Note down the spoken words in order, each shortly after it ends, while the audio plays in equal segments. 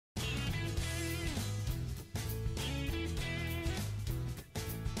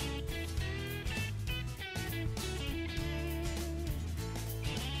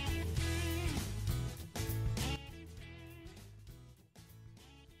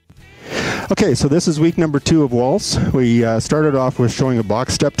Okay, so this is week number 2 of waltz. We started off with showing a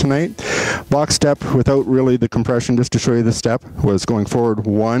box step tonight. Box step without really the compression, just to show you the step, was going forward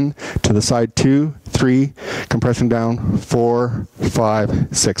 1, to the side 2, 3, compression down 4, 5,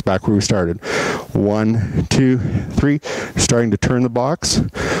 6, back where we started. 1, 2, 3, starting to turn the box.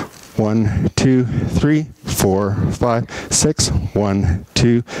 1, 2, 3, 4, 5, 6. 1,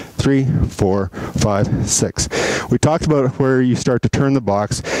 2, 3, 4, 5, 6. We talked about where you start to turn the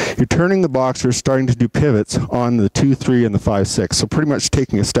box. You're turning the box, you're starting to do pivots on the 2, 3, and the 5, 6. So pretty much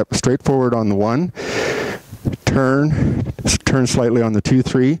taking a step straight forward on the 1, turn slightly on the 2,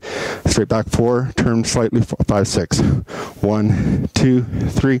 3, straight back 4, turn slightly 5, 6. 1, 2,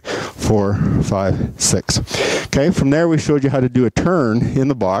 3, 4, 5, 6. Okay, from there we showed you how to do a turn in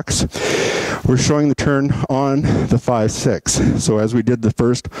the box. We're showing the turn on the 5, 6. So as we did the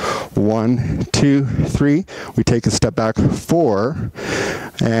first 1, 2, 3, we take a step back 4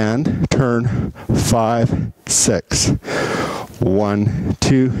 and turn 5, 6. 1,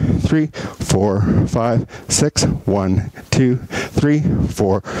 2, 3, 4, 5, 6. 1, 2, 3,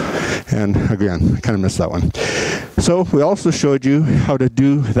 4. And again, I kind of missed that one. So we also showed you how to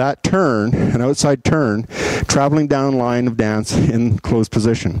do that turn, an outside turn, traveling down line of dance in closed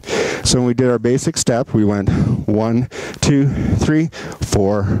position. So when we did our basic step, we went 1, 2, 3,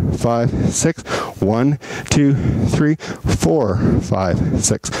 4, 5, 6. 1, 2, 3, 4, 5,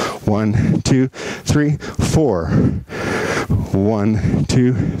 6. 1, 2, 3, 4. 1,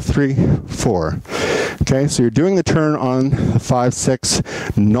 2, 3, 4. Okay, so you're doing the turn on the 5, 6,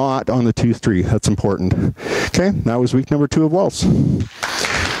 not on the 2, 3. That's important. Okay, that was week number 2 of waltz.